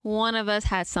one of us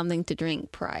had something to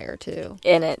drink prior to.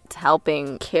 And it's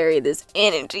helping carry this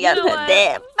energy out of the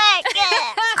damn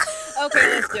Okay,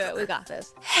 let's do it. We got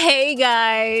this. Hey,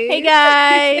 guys. Hey,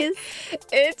 guys.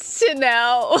 It's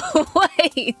Chanel.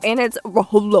 Wait. And it's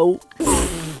Rolo.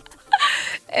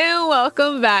 And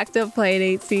welcome back to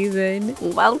Playdate Season.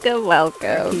 Welcome.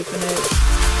 Keeping it.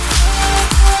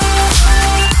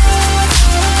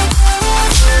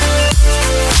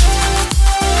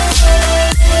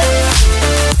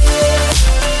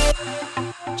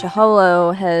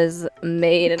 Chaholo has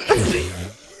made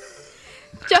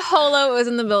Chaholo is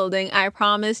in the building. I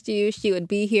promised you she would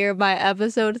be here by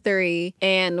episode 3.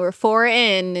 And we're 4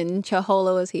 in and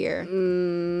Chaholo is here.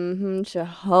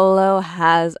 Chaholo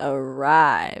has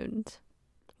arrived.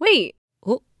 Wait.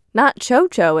 Ooh. Not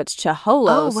Chocho, it's Chaholo.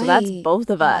 Oh, so that's wait. both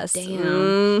of us.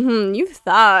 Damn. You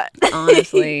thought.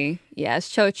 Honestly. Yes,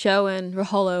 Chocho and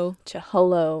Raholo.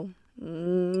 Chaholo.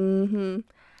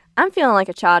 I'm feeling like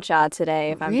a cha-cha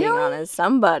today, if I'm being honest.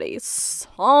 Somebody's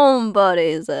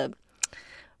a...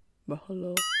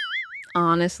 Hello.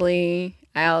 Honestly,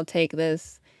 I'll take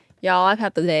this. Y'all, I've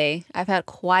had the day. I've had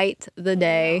quite the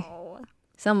day. No.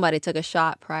 Somebody took a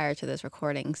shot prior to this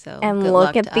recording, so And good look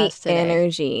luck at to the us today.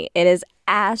 energy. It is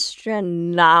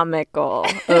astronomical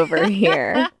over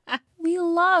here. We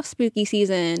love spooky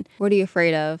season. What are you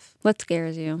afraid of? What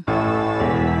scares you?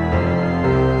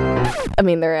 I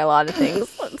mean, there are a lot of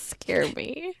things that scare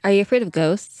me. Are you afraid of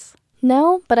ghosts?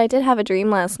 No, but I did have a dream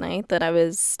last night that I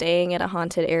was staying at a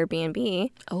haunted Airbnb.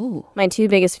 Oh. My 2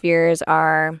 biggest fears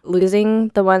are losing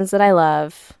the ones that I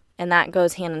love, and that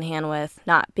goes hand in hand with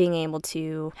not being able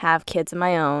to have kids of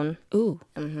my own. Ooh.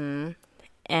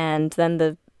 And then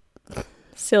the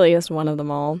silliest one of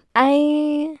them all.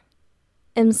 I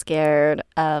am scared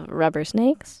of rubber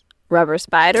snakes, rubber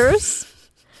spiders,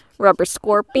 rubber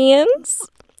scorpions,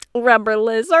 rubber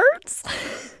lizards.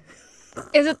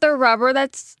 Is it the rubber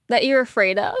that you're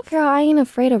afraid of? Girl, I ain't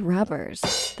afraid of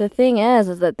rubbers. The thing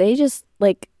is that they just,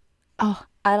 like, I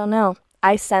don't know.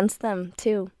 I sense them,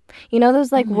 too. You know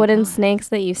those, like, wooden snakes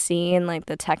that you see in, like,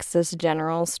 the Texas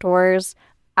General stores?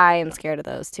 I am scared of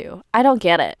those, too. I don't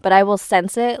get it, but I will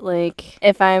sense it. Like,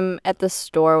 if I'm at the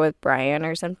store with Brian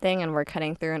or something and we're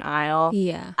cutting through an aisle,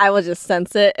 Yeah. I will just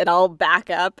sense it, and I'll back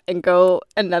up and go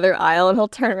another aisle, and he'll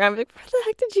turn around and be like, where the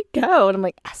heck did you go? And I'm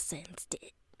like, I sensed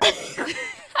it.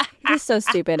 It's so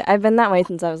stupid. I've been that way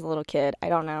since I was a little kid. I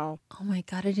don't know. Oh my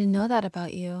God, I didn't know that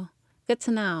about you. Good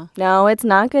to know. No, it's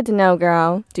not good to know,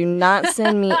 girl. Do not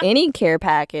send me any care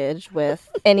package with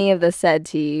any of the said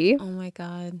tea. Oh my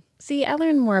God. See, I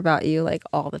learn more about you like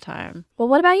all the time. Well,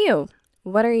 what about you?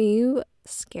 What are you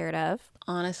scared of?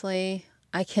 Honestly,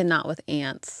 I cannot with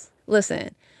ants.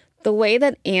 Listen, the way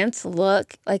that ants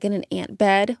look like in an ant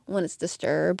bed when it's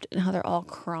disturbed and how they're all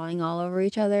crawling all over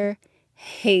each other,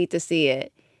 hate to see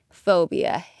it.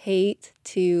 Phobia, hate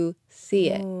to see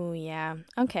it. Oh, yeah.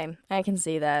 Okay, I can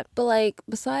see that. But like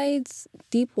besides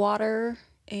deep water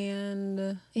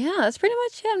and yeah, that's pretty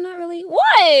much it. I'm not really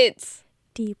what?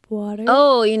 Deep water?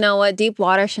 Oh, you know what? Deep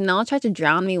water. Chanel tried to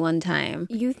drown me one time.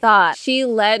 You thought She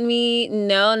let me.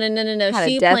 No. had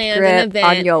She a death planned grip an event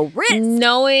on your wrist.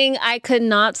 knowing I could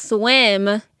not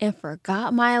swim and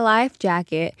forgot my life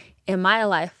jacket. And my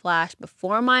life flashed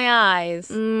before my eyes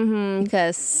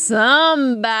because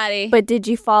somebody. But did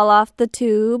you fall off the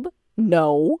tube?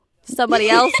 No. Somebody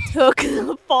else took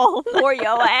the fall for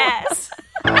your ass.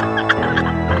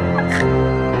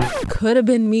 Could have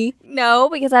been me. No,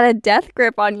 because I had a death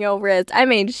grip on your wrist. I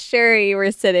made sure you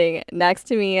were sitting next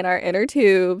to me in our inner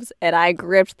tubes, and I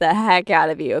gripped the heck out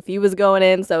of you. If you was going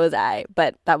in, so was I.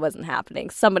 But that wasn't happening.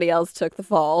 Somebody else took the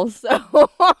fall, so...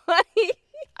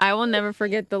 I will never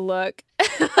forget the look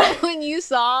when you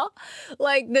saw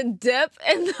like the dip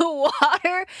in the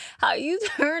water, how you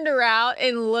turned around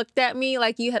and looked at me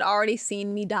like you had already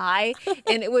seen me die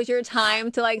and it was your time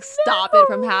to like stop it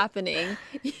from happening.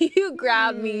 You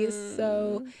grabbed me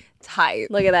so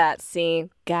tight. Look at that. See?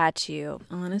 Got you.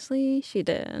 Honestly, she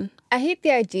did. I hate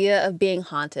the idea of being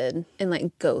haunted and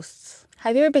like ghosts.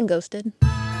 Have you ever been ghosted?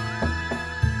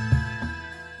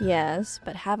 Yes,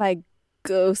 but have I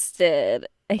ghosted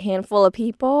a handful of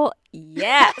people?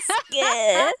 Yes.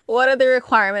 Yeah. What are the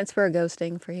requirements for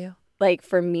ghosting for you? Like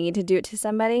for me to do it to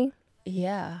somebody?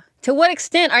 Yeah. To what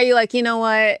extent are you like, you know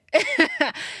what?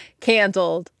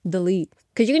 Canceled. Delete.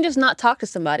 Because you can just not talk to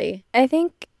somebody. I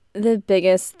think the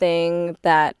biggest thing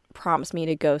that prompts me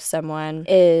to ghost someone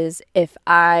is if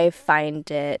I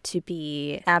find it to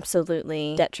be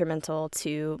absolutely detrimental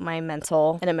to my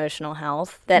mental and emotional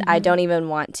health, that I don't even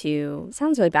want to, it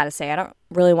sounds really bad to say, I don't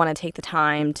really want to take the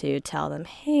time to tell them,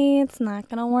 hey, it's not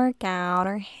going to work out,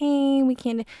 or hey, we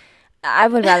can't. I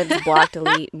would rather just block,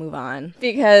 delete, move on.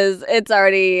 Because it's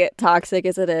already toxic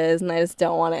as it is, and I just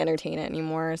don't want to entertain it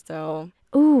anymore, so...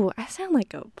 Ooh, I sound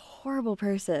like a horrible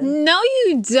person. No,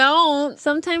 you don't.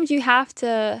 Sometimes you have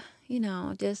to,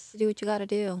 just do what you gotta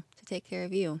do to take care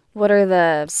of you. What are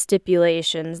the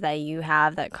stipulations that you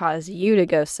have that cause you to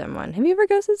ghost someone? Have you ever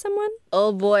ghosted someone?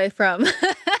 Old boy from...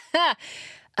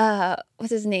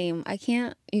 what's his name? I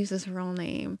can't use his real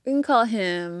name. We can call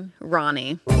him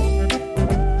Ronnie.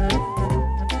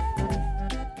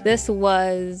 This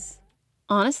was,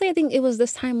 honestly, I think it was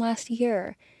this time last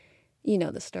year. You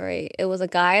know the story. It was a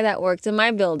guy that worked in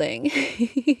my building.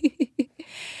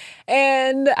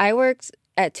 And I worked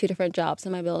at 2 different jobs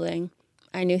in my building.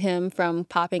 I knew him from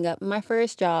popping up in my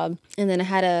first job. And then I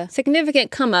had a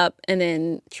significant come up and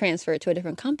then transferred to a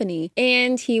different company.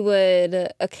 And he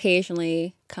would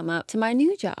occasionally come up to my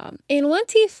new job. And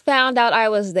once he found out I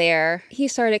was there, he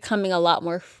started coming a lot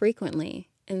more frequently.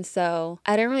 And so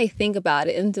I didn't really think about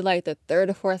it until like the 3rd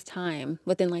or 4th time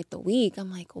within like the week.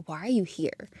 I'm like, why are you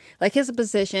here? Like his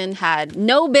position had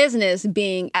no business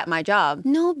being at my job.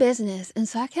 No business. And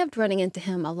so I kept running into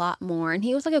him a lot more. And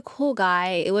he was like a cool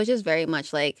guy. It was just very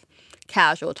much like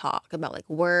casual talk about like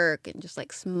work and just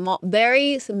like small,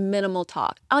 very minimal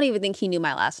talk. I don't even think he knew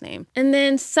my last name. And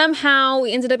then somehow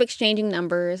we ended up exchanging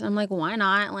numbers. I'm like, why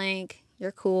not? Like,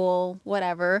 you're cool,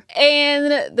 whatever.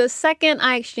 And the second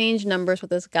I exchanged numbers with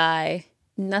this guy,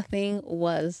 nothing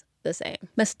was the same.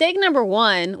 Mistake number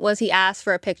 1 was he asked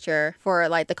for a picture for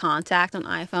like the contact on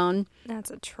iPhone. That's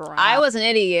a trap. I was an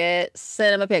idiot.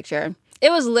 Sent him a picture.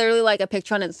 It was literally like a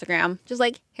picture on Instagram. Just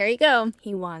like, here you go.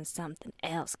 He wants something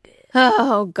else good.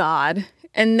 Oh, God.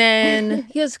 And then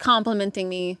he was complimenting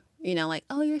me, like,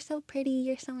 oh, you're so pretty.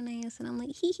 You're so nice. And I'm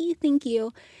like, hee hee, thank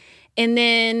you. And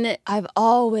then I've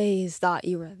always thought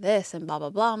you were this and blah, blah,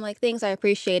 blah. I'm like, thanks, I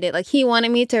appreciate it. Like, he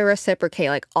wanted me to reciprocate,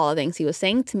 like, all the things he was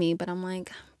saying to me. But I'm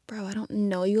like, bro, I don't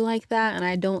know you like that. And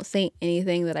I don't say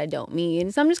anything that I don't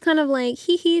mean. So I'm just kind of like,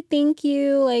 hee hee, thank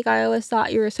you. Like, I always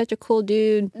thought you were such a cool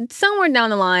dude. Somewhere down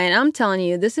the line, I'm telling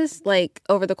you, this is like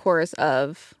over the course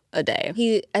of a day.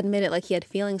 He admitted like he had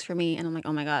feelings for me. And I'm like,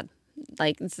 oh my God,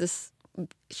 like, it's this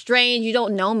strange. You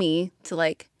don't know me to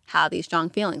like have these strong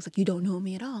feelings. Like, you don't know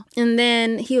me at all. And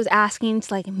then he was asking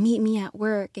to like meet me at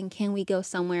work and can we go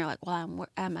somewhere like while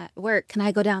I'm at work? Can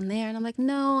I go down there? And I'm like,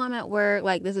 no, I'm at work.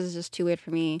 Like, this is just too weird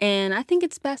for me. And I think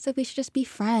it's best if we should just be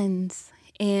friends.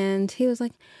 And he was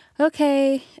like,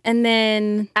 okay. And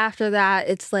then after that,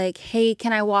 it's like, hey,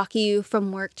 can I walk you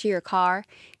from work to your car?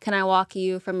 Can I walk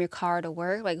you from your car to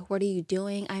work? Like, what are you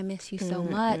doing? I miss you so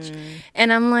much.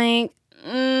 And I'm like,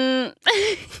 no.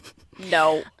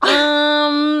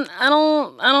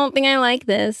 I don't think I like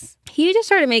this. He just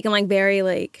started making like very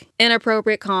like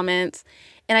inappropriate comments,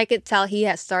 and I could tell he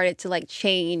had started to like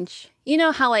change. You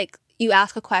know how like you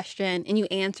ask a question and you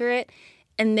answer it,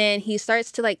 and then he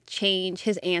starts to like change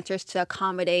his answers to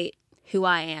accommodate who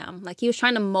I am. Like, he was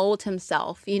trying to mold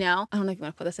himself, I don't know if you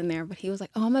want to put this in there, but he was like,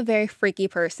 oh, I'm a very freaky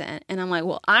person. And I'm like,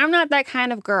 well, I'm not that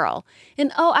kind of girl.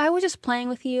 And oh, I was just playing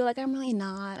with you. Like, I'm really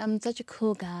not. I'm such a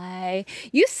cool guy.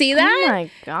 You see that? Oh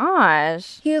my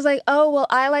gosh. He was like, oh, well,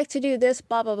 I like to do this,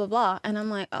 blah, blah, blah, blah. And I'm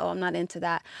like, oh, I'm not into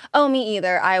that. Oh, me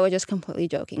either. I was just completely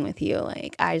joking with you.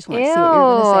 Like, I just want to see what you're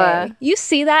going to say. You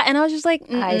see that? And I was just like,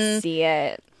 mm-mm. I see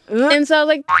it. And so I was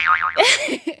like,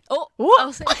 oh, I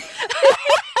was like,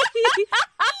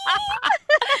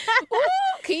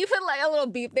 can you put like a little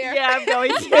beep there? Yeah, I'm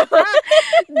going to.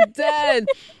 Dead.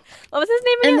 What was his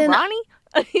name again? Ronnie?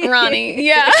 Ronnie,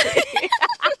 yeah.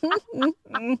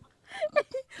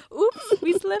 Oops,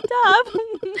 we slipped up.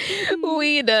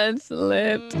 We done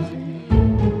slipped.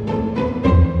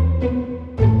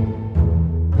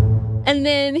 And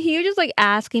then he was just like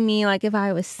asking me like if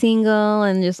I was single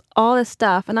and just all this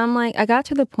stuff. And I'm like, I got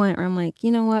to the point where I'm like,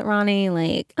 you know what, Ronnie,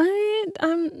 like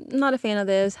I'm not a fan of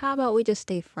this. How about we just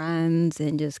stay friends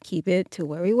and just keep it to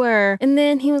where we were? And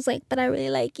then he was like, but I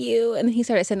really like you. And then he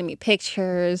started sending me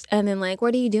pictures. And then like,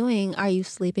 what are you doing? Are you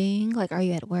sleeping? Like, are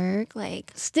you at work?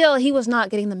 Like, still, he was not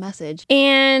getting the message.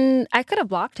 And I could have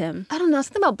blocked him. I don't know,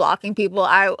 something about blocking people.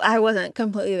 I wasn't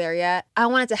completely there yet. I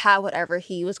wanted to have whatever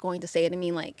he was going to say to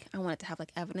me. Like, I wanted to have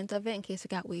like evidence of it in case it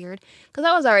got weird. Because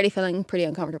I was already feeling pretty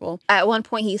uncomfortable. At one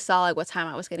point, he saw like what time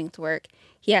I was getting to work.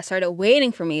 He had started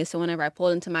waiting for me. So whenever I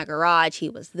pulled into my garage, he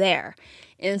was there.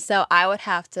 And so I would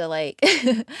have to like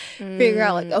figure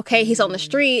out like, okay, he's on the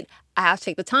street. I have to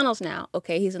take the tunnels now.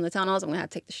 Okay, he's in the tunnels. I'm going to have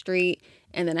to take the street.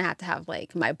 And then I had to have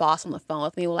like my boss on the phone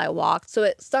with me while I walked. So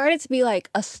it started to be like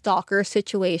a stalker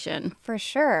situation. For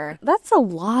sure. That's a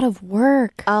lot of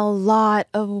work. A lot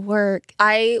of work.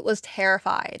 I was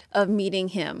terrified of meeting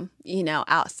him,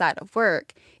 outside of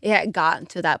work. It had gotten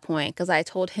to that point because I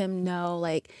told him no,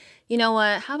 like, you know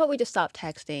what? How about we just stop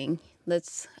texting?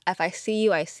 If I see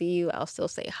you, I see you. I'll still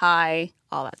say hi,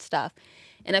 all that stuff.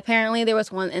 And apparently there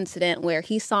was one incident where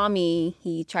he saw me.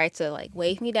 He tried to like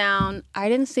wave me down. I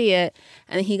didn't see it.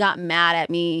 And then he got mad at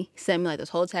me. He sent me like this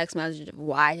whole text message of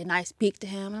why didn't I speak to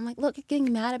him? And I'm like, look, you're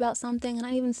getting mad about something and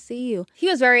I didn't even see you. He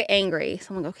was very angry.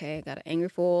 So I'm like, okay, I got an angry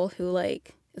fool who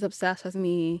like is obsessed with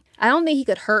me. I don't think he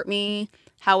could hurt me.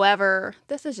 However,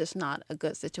 this is just not a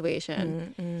good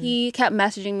situation. He kept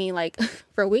messaging me like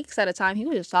for weeks at a time. He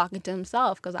was just talking to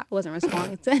himself because I wasn't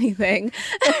responding to anything.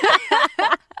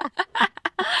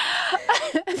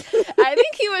 I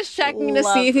think he was checking to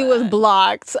see if he was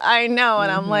blocked. I know.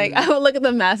 And I'm like, I would look at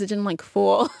the message and I'm like,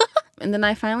 fool. And then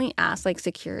I finally asked like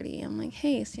security. I'm like,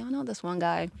 hey, so y'all know this one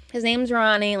guy. His name's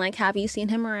Ronnie. Like, have you seen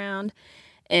him around?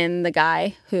 And the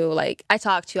guy who like I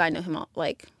talked to, I know him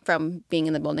like from being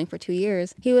in the building for 2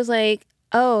 years. He was like,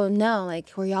 oh no,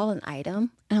 like were y'all an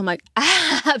item? And I'm like,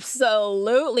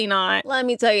 absolutely not. Let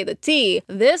me tell you the tea.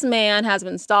 This man has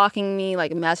been stalking me,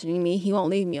 like messaging me. He won't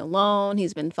leave me alone.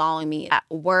 He's been following me at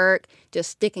work, just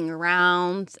sticking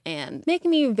around and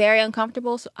making me very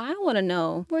uncomfortable. So I want to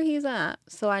know where he's at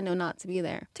so I know not to be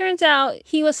there. Turns out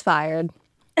he was fired.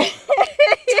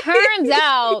 Turns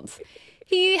out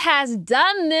he has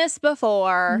done this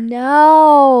before.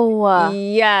 No.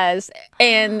 Yes.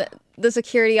 And the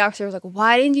security officer was like,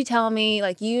 why didn't you tell me?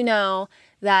 Like,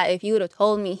 that if you would have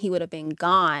told me, he would have been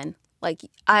gone. Like,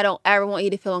 I don't ever want you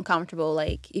to feel uncomfortable.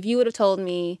 Like, if you would have told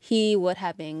me, he would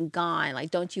have been gone. Like,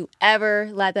 don't you ever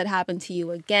let that happen to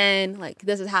you again. Like,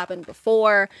 this has happened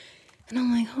before. And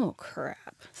I'm like, oh,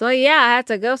 crap. So, yeah, I had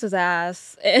to ghost his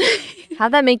ass.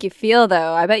 How'd that make you feel,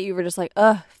 though? I bet you were just like,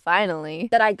 ugh, finally.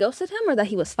 That I ghosted him or that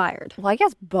he was fired? Well, I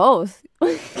guess both.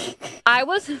 I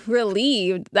was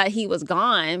relieved that he was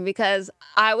gone because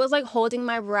I was like holding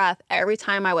my breath every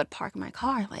time I would park my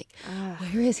car. Like,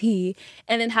 where is he?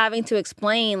 And then having to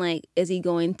explain, like, is he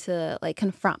going to like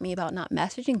confront me about not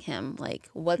messaging him? Like,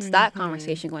 what's that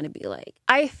conversation going to be like?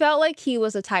 I felt like he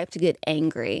was the type to get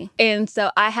angry. And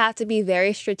so I had to be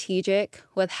very strategic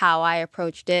with how I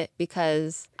approached it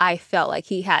because I felt like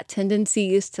he had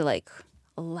tendencies to like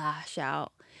lash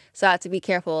out. So I had to be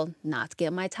careful not to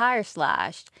get my tires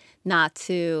slashed, not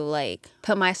to like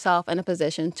put myself in a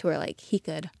position to where like he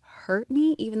could hurt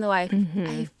me, even though I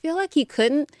feel like he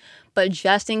couldn't. But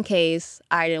just in case,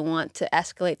 I didn't want to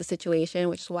escalate the situation,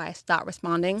 which is why I stopped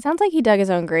responding. Sounds like he dug his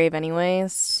own grave anyway,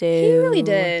 so... He really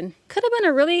did. Could have been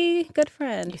a really good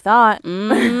friend. You thought.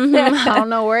 I don't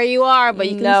know where you are, but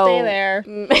you can stay there.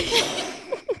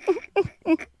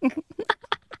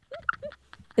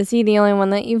 Is he the only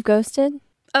one that you've ghosted?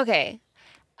 Okay.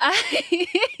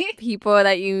 People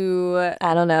that you,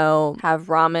 I don't know, have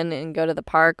ramen and go to the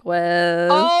park with.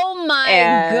 Oh my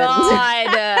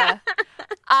God.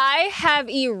 I have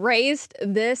erased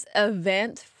this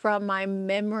event from my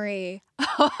memory.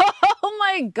 Oh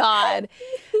my God.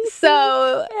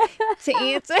 So to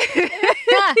answer.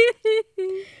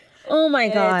 Oh my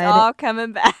God. It's all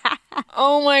coming back.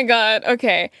 Oh my God.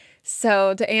 Okay.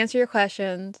 So to answer your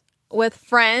questions. With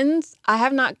friends, I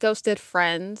have not ghosted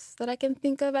friends that I can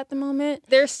think of at the moment.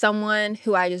 There's someone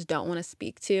who I just don't want to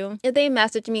speak to. If they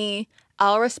message me,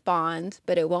 I'll respond,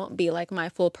 but it won't be like my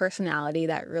full personality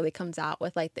that really comes out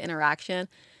with like the interaction.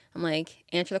 I'm like,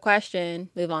 answer the question,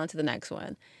 move on to the next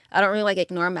one. I don't really like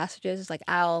ignore messages. It's like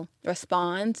I'll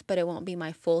respond, but it won't be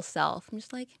my full self. I'm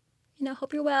just like,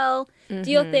 hope you're well. Do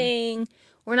your thing.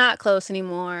 We're not close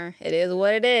anymore. It is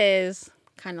what it is.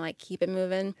 Kind of like keep it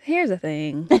moving. Here's the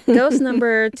thing. Ghost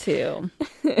number 2.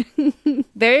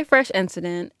 Very fresh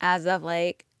incident as of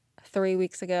like 3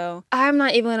 weeks ago. I'm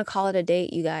not even going to call it a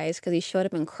date, you guys, because he showed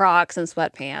up in Crocs and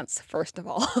sweatpants, first of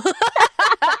all.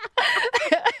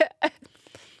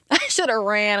 I should have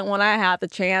ran when I had the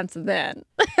chance then.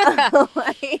 Oh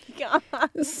my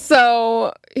God.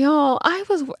 So, y'all, I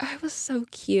was so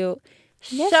cute.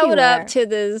 Yes, Showed you up were. to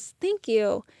this, thank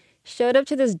you. Showed up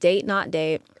to this date, not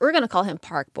date. We're going to call him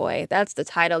Park Boy. That's the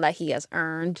title that he has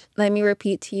earned. Let me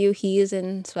repeat to you, he is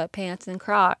in sweatpants and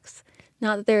Crocs.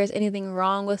 Not that there is anything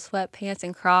wrong with sweatpants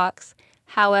and Crocs.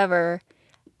 However,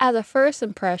 as a first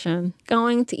impression,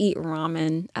 going to eat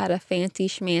ramen at a fancy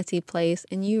schmancy place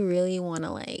and you really want to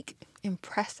like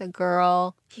impress a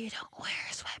girl, you don't wear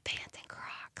sweatpants and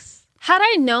Crocs. Had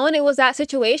I known it was that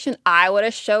situation, I would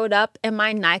have showed up in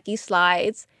my Nike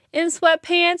slides in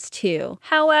sweatpants too.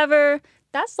 However,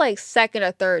 That's like second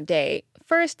or third date.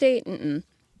 First date,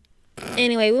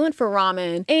 Anyway, we went for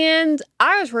ramen and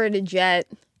I was ready to jet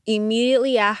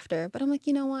immediately after. But I'm like,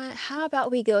 you know what? How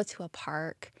about we go to a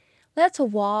park? Let's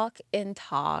walk and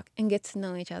talk and get to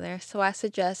know each other. So I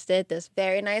suggested this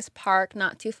very nice park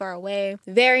not too far away.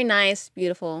 Very nice,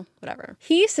 beautiful, whatever.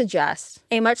 He suggests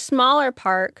a much smaller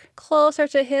park closer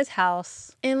to his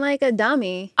house. And like a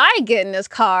dummy, I get in his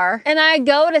car and I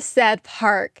go to said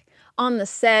park on the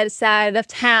said side of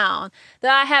town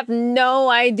that I have no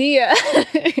idea.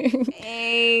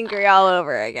 Angry all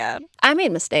over again. I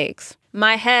made mistakes.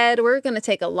 My head, we're going to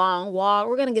take a long walk.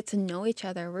 We're going to get to know each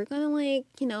other. We're going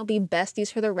to be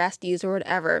besties for the resties or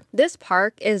whatever. This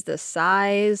park is the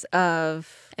size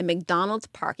of a McDonald's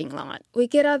parking lot. We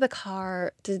get out of the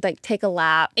car to take a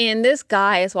lap and this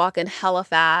guy is walking hella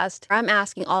fast. I'm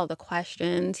asking all the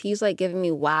questions. He's giving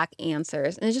me whack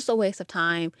answers and it's just a waste of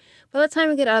time. By the time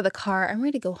we get out of the car, I'm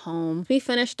ready to go home. We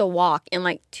finished the walk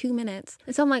in 2 minutes.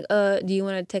 And so I'm like, do you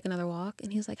want to take another walk?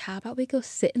 And he's like, how about we go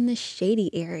sit in this shady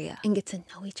area and get to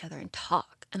know each other and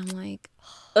talk? And I'm like,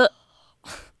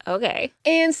 okay.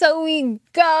 And so we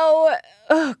go,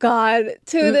 oh God,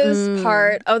 to this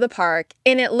part of the park.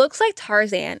 And it looks like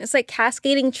Tarzan. It's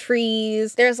cascading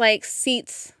trees. There's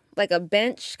seats, a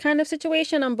bench kind of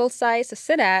situation on both sides to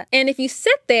sit at. And if you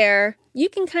sit there, you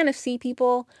can kind of see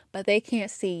people, but they can't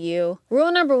see you.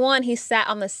 Rule number 1, he sat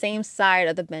on the same side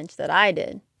of the bench that I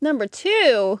did. Number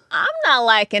 2, I'm not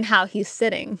liking how he's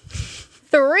sitting.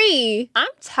 3, I'm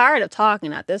tired of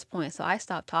talking at this point, so I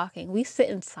stopped talking. We sit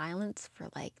in silence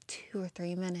for 2 or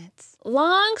 3 minutes.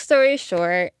 Long story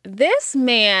short, this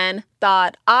man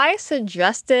thought I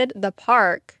suggested the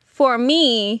park for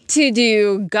me to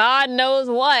do God knows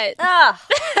what.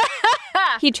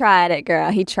 He tried it,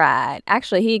 girl. He tried.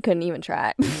 Actually, he couldn't even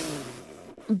try it.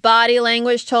 Body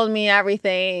language told me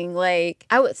everything.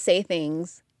 I would say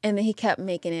things, and then he kept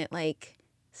making it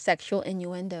sexual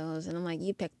innuendos. And I'm like,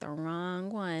 you picked the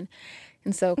wrong one.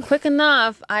 And so quick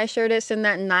enough, I sure did send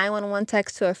that 911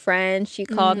 text to a friend. She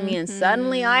called me and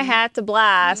suddenly I had to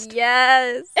blast.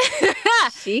 Yes.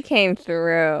 She came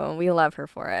through. We love her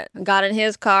for it. Got in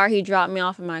his car. He dropped me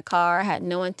off in my car. I had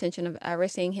no intention of ever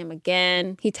seeing him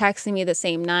again. He texted me the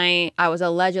same night. I was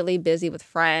allegedly busy with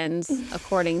friends,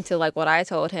 according to what I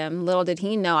told him. Little did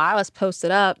he know I was posted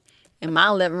up in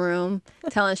my living room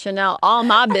telling Chanel all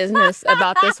my business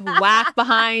about this whack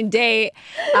behind date.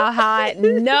 I had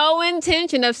no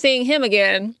intention of seeing him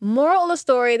again. Moral of the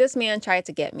story, this man tried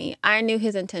to get me. I knew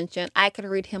his intention. I could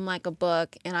read him like a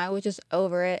book and I was just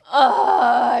over it.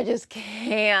 I just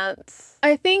can't.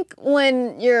 I think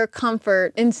when your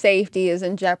comfort and safety is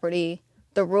in jeopardy,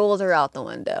 the rules are out the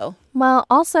window. Well,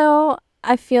 also,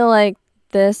 I feel like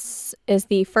this is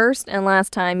the first and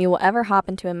last time you will ever hop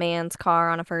into a man's car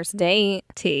on a first date.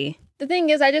 The thing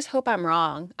is, I just hope I'm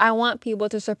wrong. I want people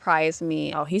to surprise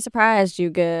me. Oh, he surprised you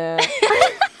good.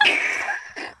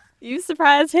 You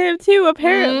surprised him too,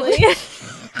 apparently.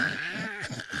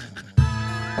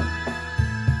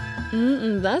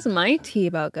 That's my tea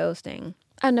about ghosting.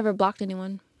 I've never blocked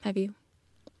anyone. Have you?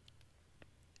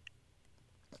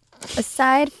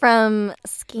 Aside from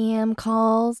scam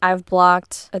calls, I've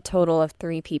blocked a total of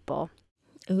 3 people.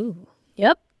 Ooh.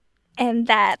 Yep. And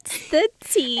that's the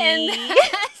tea.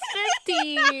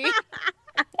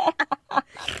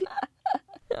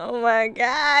 Oh my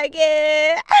God.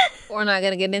 Yeah. We're not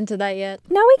going to get into that yet.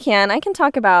 No, we can. I can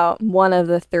talk about one of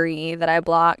the 3 that I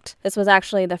blocked. This was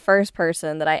actually the first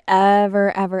person that I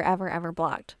ever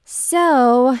blocked.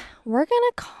 So we're going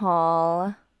to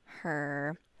call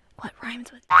her... What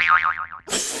rhymes with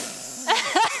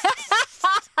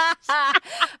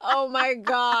Oh my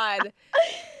God.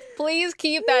 Please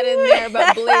keep that in there,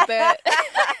 but bleep it.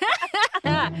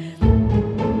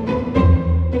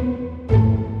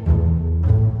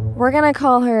 We're going to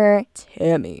call her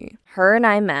Tammy. Her and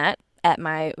I met at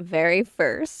my very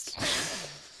first...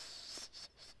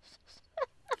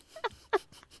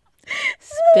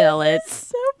 Spill it.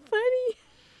 So funny.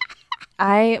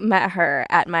 I met her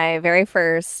at my very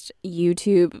first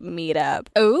YouTube meetup.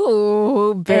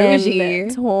 Ooh, bougie. In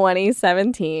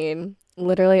 2017.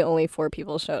 Literally only 4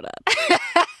 people showed up.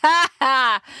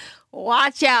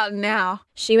 Watch out now.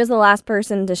 She was the last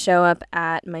person to show up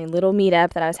at my little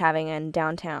meetup that I was having in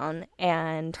downtown.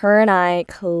 And her and I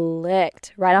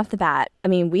clicked right off the bat. I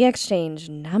mean, we exchanged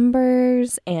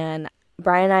numbers and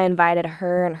Brian and I invited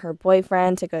her and her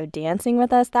boyfriend to go dancing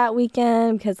with us that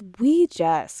weekend because we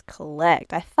just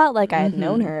clicked. I felt like I had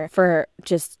known her for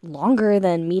just longer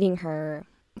than meeting her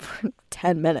for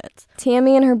 10 minutes.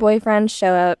 Tammy and her boyfriend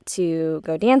show up to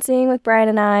go dancing with Brian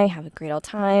and I, have a great old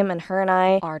time, and her and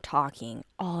I are talking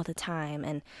all the time.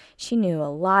 And she knew a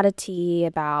lot of tea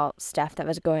about stuff that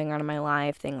was going on in my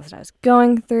life, things that I was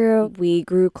going through. We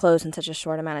grew close in such a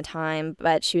short amount of time,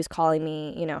 but she was calling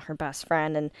me, you know, her best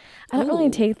friend. And I don't really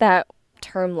take that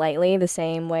term lightly, the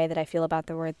same way that I feel about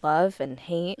the word love and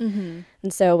hate. And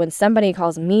so when somebody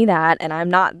calls me that and I'm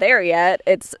not there yet,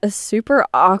 it's a super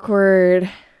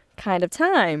awkward kind of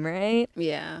time, right?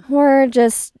 Yeah. We're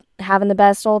just having the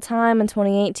best old time in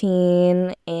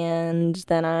 2018, and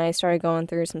then I started going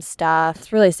through some stuff.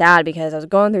 It's really sad because I was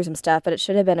going through some stuff, but it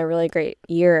should have been a really great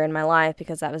year in my life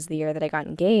because that was the year that I got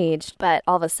engaged. But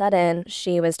all of a sudden,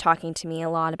 she was talking to me a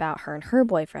lot about her and her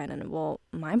boyfriend, and well,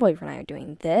 my boyfriend and I are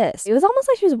doing this. It was almost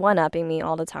like she was one-upping me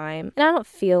all the time, and I don't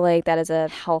feel like that is a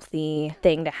healthy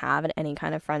thing to have in any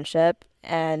kind of friendship,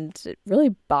 and it really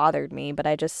bothered me, but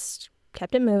I just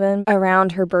kept it moving.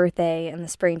 Around her birthday in the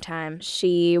springtime,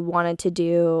 she wanted to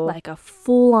do like a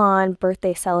full-on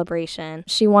birthday celebration.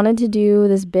 She wanted to do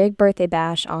this big birthday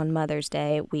bash on Mother's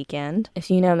Day weekend.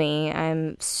 If you know me,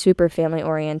 I'm super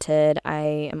family-oriented.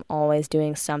 I am always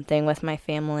doing something with my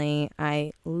family.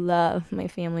 I love my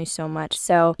family so much.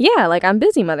 So yeah, like I'm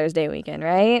busy Mother's Day weekend,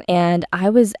 right? And I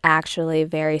was actually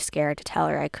very scared to tell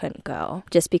her I couldn't go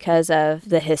just because of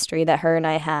the history that her and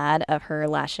I had of her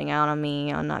lashing out on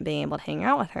me on not being able to hang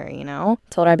out with her, you know?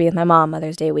 Told her I'd be with my mom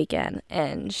Mother's Day weekend,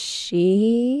 and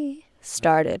she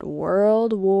started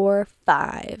World War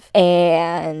V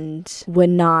and would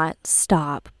not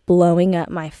stop blowing up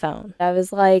my phone. I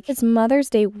was like, it's Mother's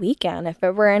Day weekend. If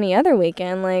it were any other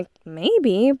weekend, like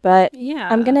maybe, but yeah,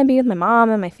 I'm gonna be with my mom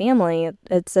and my family.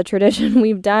 It's a tradition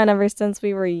we've done ever since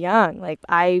we were young. Like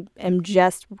I am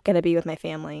just gonna be with my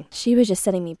family. She was just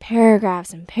sending me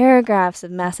paragraphs and paragraphs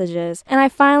of messages, and I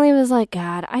finally was like,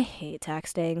 God, I hate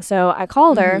texting. So I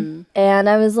called her and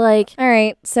I was like, all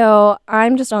right, so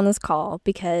I'm just on this call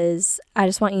because I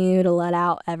just want you to let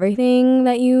out everything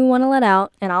that you want to let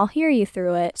out, and I'll hear you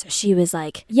through it. So she was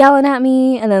like yelling at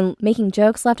me and then making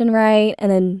jokes left and right and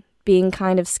then being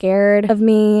kind of scared of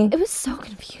me. It was so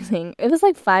confusing. It was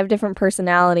like 5 different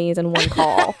personalities in one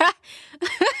call.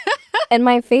 And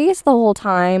my face the whole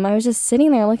time, I was just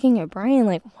sitting there looking at Brian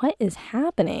like, what is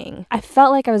happening? I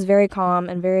felt like I was very calm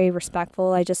and very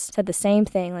respectful. I just said the same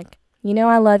thing, like, you know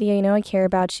I love you, you know I care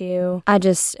about you. I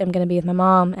just am going to be with my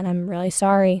mom, and I'm really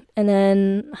sorry. And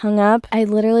then hung up. I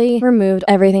literally removed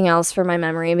everything else from my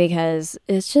memory because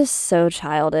it's just so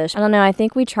childish. I don't know, I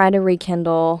think we tried to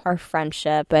rekindle our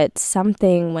friendship, but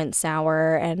something went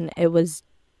sour, and it was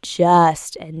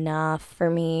just enough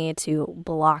for me to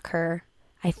block her.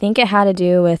 I think it had to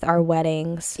do with our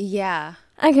weddings. Yeah.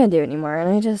 I couldn't do it anymore,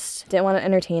 and I just didn't want to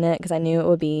entertain it because I knew it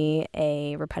would be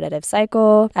a repetitive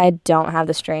cycle. I don't have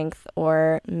the strength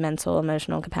or mental,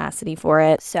 emotional capacity for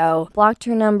it. So blocked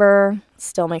her number.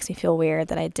 Still makes me feel weird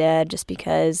that I did, just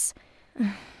because,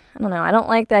 I don't know, I don't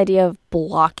like the idea of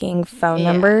blocking phone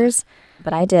numbers.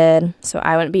 But I did, so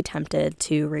I wouldn't be tempted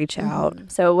to reach out.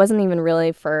 So it wasn't even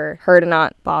really for her to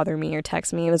not bother me or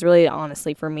text me. It was really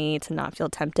honestly for me to not feel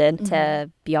tempted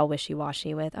to be all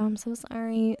wishy-washy with, oh, I'm so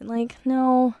sorry. Like,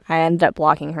 no. I ended up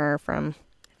blocking her from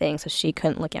things so she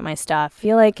couldn't look at my stuff. I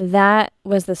feel like that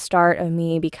was the start of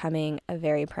me becoming a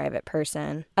very private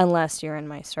person, unless you're in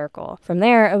my circle. From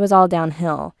there, it was all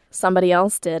downhill. Somebody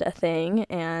else did a thing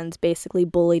and basically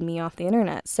bullied me off the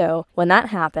internet. So when that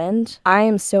happened, I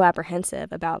am so apprehensive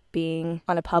about being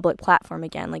on a public platform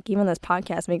again. Like, even this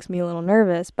podcast makes me a little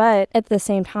nervous, but at the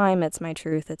same time, it's my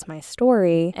truth, it's my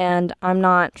story, and I'm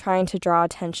not trying to draw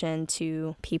attention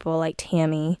to people like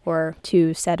Tammy or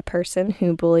to said person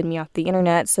who bullied me off the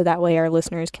internet so that way our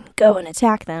listeners can go and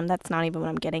attack them. That's not even what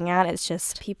I'm getting at. It's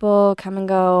just people come and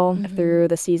go through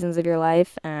the seasons of your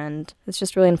life, and it's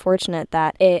just really unfortunate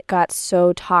that it got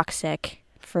so toxic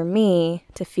for me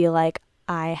to feel like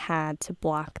I had to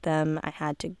block them, I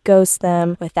had to ghost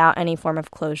them without any form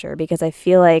of closure, because I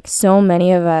feel like so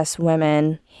many of us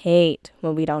women hate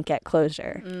when we don't get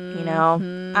closure, you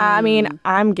know? I mean,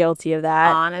 I'm guilty of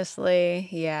that. Honestly,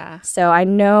 yeah. So I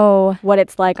know what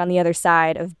it's like on the other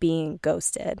side of being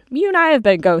ghosted. You and I have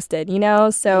been ghosted, you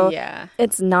know? So yeah,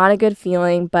 it's not a good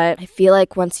feeling, but I feel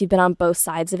like once you've been on both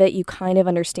sides of it, you kind of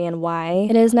understand why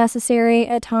it is necessary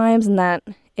at times, and that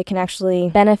it can actually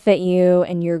benefit you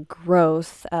and your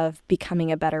growth of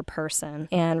becoming a better person,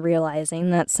 and realizing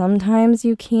that sometimes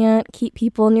you can't keep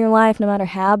people in your life no matter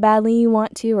how badly you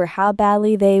want to or how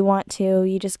badly they want to.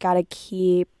 You just gotta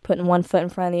keep putting one foot in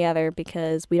front of the other,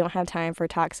 because we don't have time for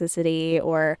toxicity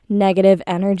or negative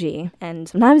energy. And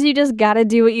sometimes you just gotta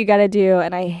do what you gotta do.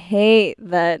 And I hate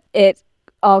that it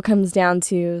all comes down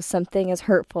to something as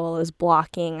hurtful as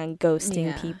blocking and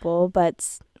ghosting people.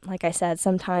 But like I said,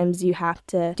 sometimes you have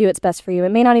to do what's best for you.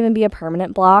 It may not even be a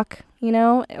permanent block, you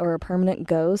know, or a permanent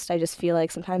ghost. I just feel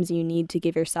like sometimes you need to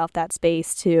give yourself that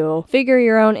space to figure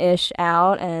your own ish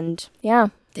out. And yeah.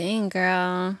 Dang,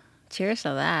 girl. Cheers to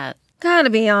that.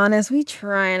 Gotta be honest, we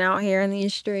trying out here in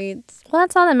these streets. Well,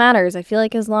 that's all that matters. I feel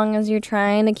like as long as you're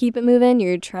trying to keep it moving,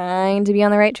 you're trying to be on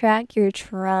the right track, you're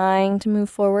trying to move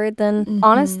forward, then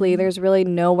honestly, there's really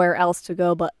nowhere else to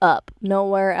go but up.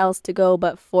 Nowhere else to go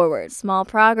but forward. Small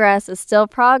progress is still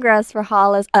progress for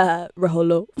Hollis.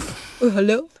 Raholo.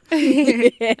 Hello?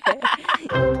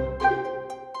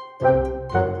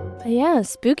 Yeah,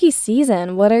 spooky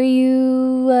season. What are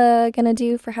you gonna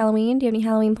do for Halloween? Do you have any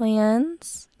Halloween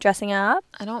plans? Dressing up?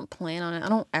 I don't plan on it. I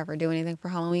don't ever do anything for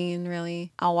Halloween,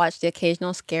 really. I'll watch the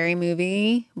occasional scary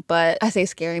movie, but I say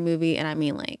scary movie and I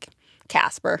mean like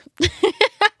Casper.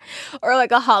 Or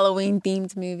like a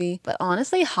Halloween-themed movie. But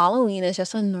honestly, Halloween is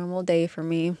just a normal day for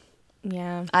me.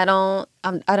 Yeah. I'm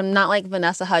not like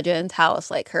Vanessa Hudgens, how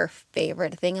it's like her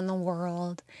favorite thing in the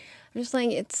world. I'm just like,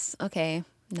 it's okay.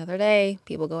 Another day.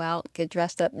 People go out, get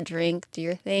dressed up, drink, do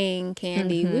your thing,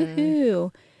 candy,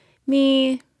 woohoo.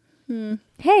 Me,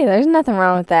 Hey, there's nothing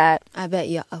wrong with that. I bet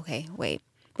you. Okay, wait.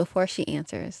 Before she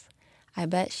answers, I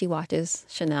bet she watches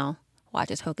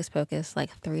Hocus Pocus like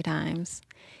 3 times.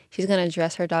 She's going to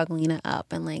dress her dog Lena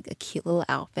up in like a cute little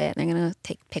outfit. And they're going to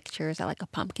take pictures at like a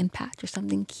pumpkin patch or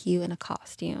something cute in a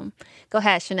costume. Go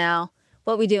ahead, Chanel.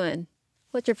 What we doing?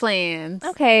 What's your plans?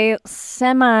 Okay,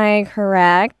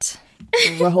 semi-correct.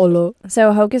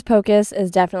 So Hocus Pocus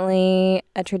is definitely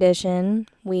a tradition.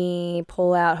 We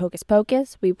pull out Hocus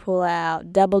Pocus. We pull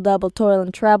out Double Toil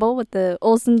and Trouble with the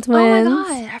Olsen twins. Oh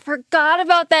my God, I forgot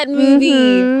about that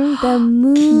movie. The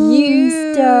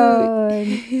Moonstone.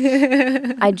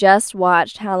 I just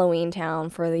watched Halloween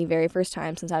Town for the very first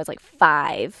time since I was like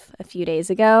 5 a few days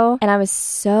ago. And I was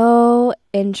so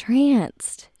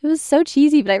entranced. It was so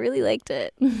cheesy, but I really liked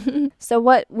it. So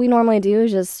what we normally do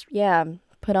is just,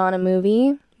 put on a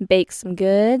movie, bake some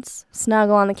goods,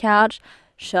 snuggle on the couch,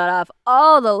 shut off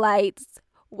all the lights.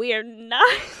 We're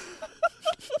not...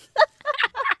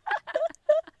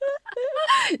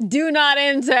 Do not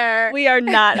enter. We are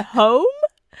not home.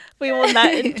 We will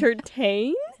not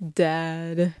entertain.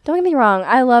 Dad. Don't get me wrong.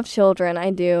 I love children. I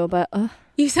do, but...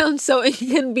 You sound so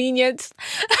inconvenienced.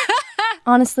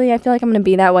 Honestly, I feel like I'm going to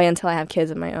be that way until I have kids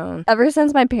of my own. Ever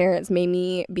since my parents made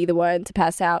me be the one to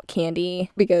pass out candy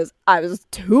because I was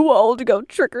too old to go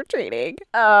trick-or-treating.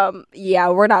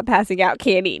 We're not passing out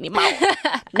candy anymore.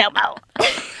 No more.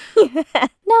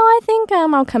 No, I think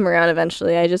I'll come around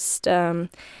eventually. I just, it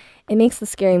makes the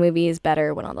scary movies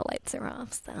better when all the lights are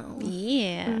off, so.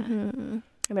 Yeah. And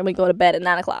then we go to bed at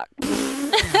 9 o'clock.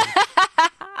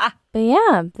 But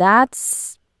yeah,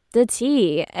 that's the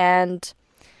tea, and...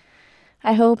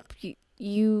 I hope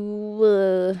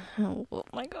you oh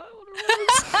my God.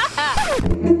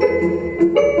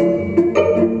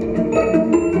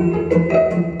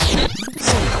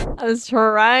 I was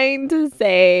trying to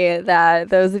say that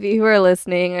those of you who are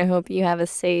listening, I hope you have a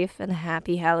safe and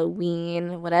happy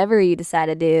Halloween, whatever you decide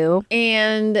to do.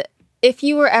 And if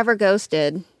you were ever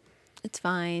ghosted, it's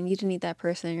fine. You didn't need that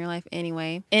person in your life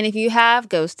anyway. And if you have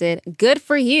ghosted, good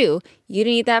for you. You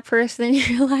didn't need that person in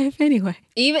your life anyway.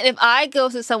 Even if I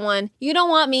ghosted someone, you don't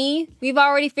want me. We've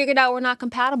already figured out we're not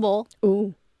compatible.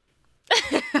 Ooh.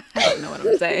 I don't know what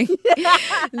I'm saying.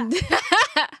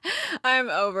 I'm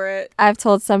over it. I've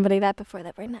told somebody that before,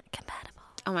 that we're not compatible.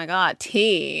 Oh my God,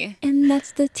 tea. And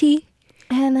that's the tea.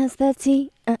 And that's the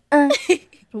tea.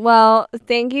 Well,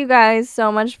 thank you guys so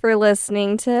much for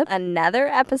listening to another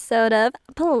episode of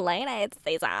Playdate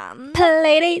Season.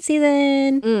 Playdate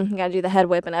Season. You gotta do the head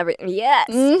whip and everything. Yes.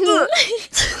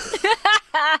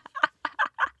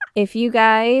 If you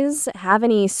guys have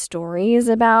any stories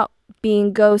about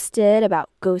being ghosted, about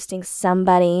ghosting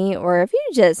somebody, or if you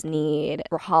just need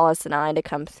Hollis and I to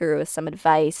come through with some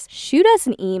advice, shoot us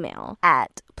an email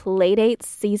at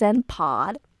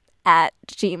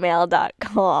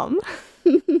playdateseasonpod@gmail.com.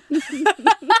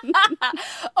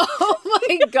 Oh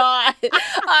my God.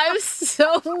 I'm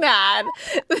so mad.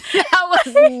 That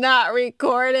was not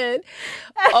recorded.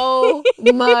 Oh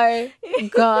my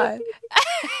God.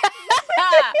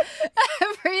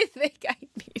 Everything I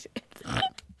needed.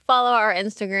 Follow our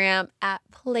Instagram at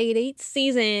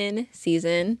PlaydateSeason.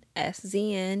 Season,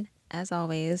 SZN, as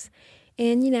always.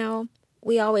 And,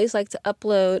 we always like to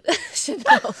upload.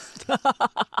 Chanel,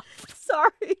 stop.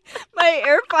 Sorry, my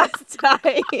AirPods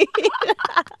died.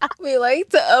 We like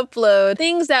to upload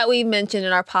things that we mentioned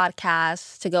in our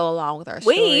podcast to go along with our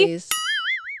stories.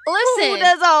 Listen. Who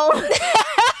does all?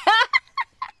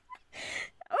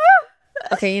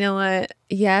 Okay, you know what?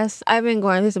 Yes, I've been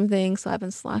going through some things, so I've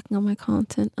been slacking on my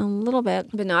content a little bit.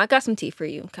 But no, I got some tea for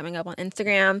you coming up on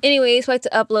Instagram. Anyways, we like to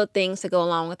upload things to go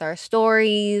along with our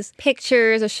stories,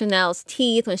 pictures of Chanel's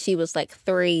teeth when she was like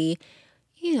 3,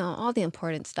 you know, all the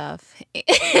important stuff.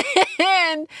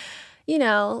 And, you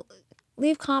know,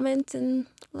 leave comments and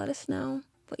let us know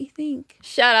what you think.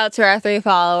 Shout out to our 3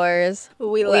 followers.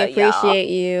 We appreciate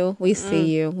you. We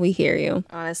see you. We hear you.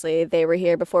 Honestly, they were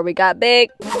here before we got big.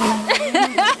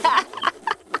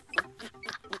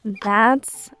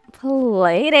 That's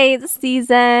Playdate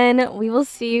season. We will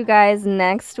see you guys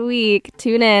next week.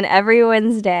 Tune in every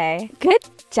Wednesday. Good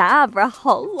job,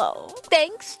 Raholo.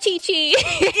 Thanks, Chi-Chi.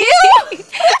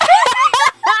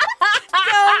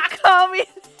 Don't call me.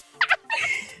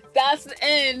 That's the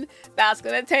end. That's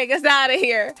going to take us out of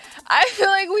here. I feel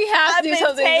like we have to do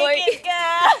something like...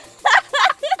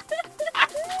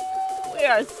 We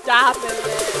are stopping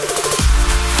this.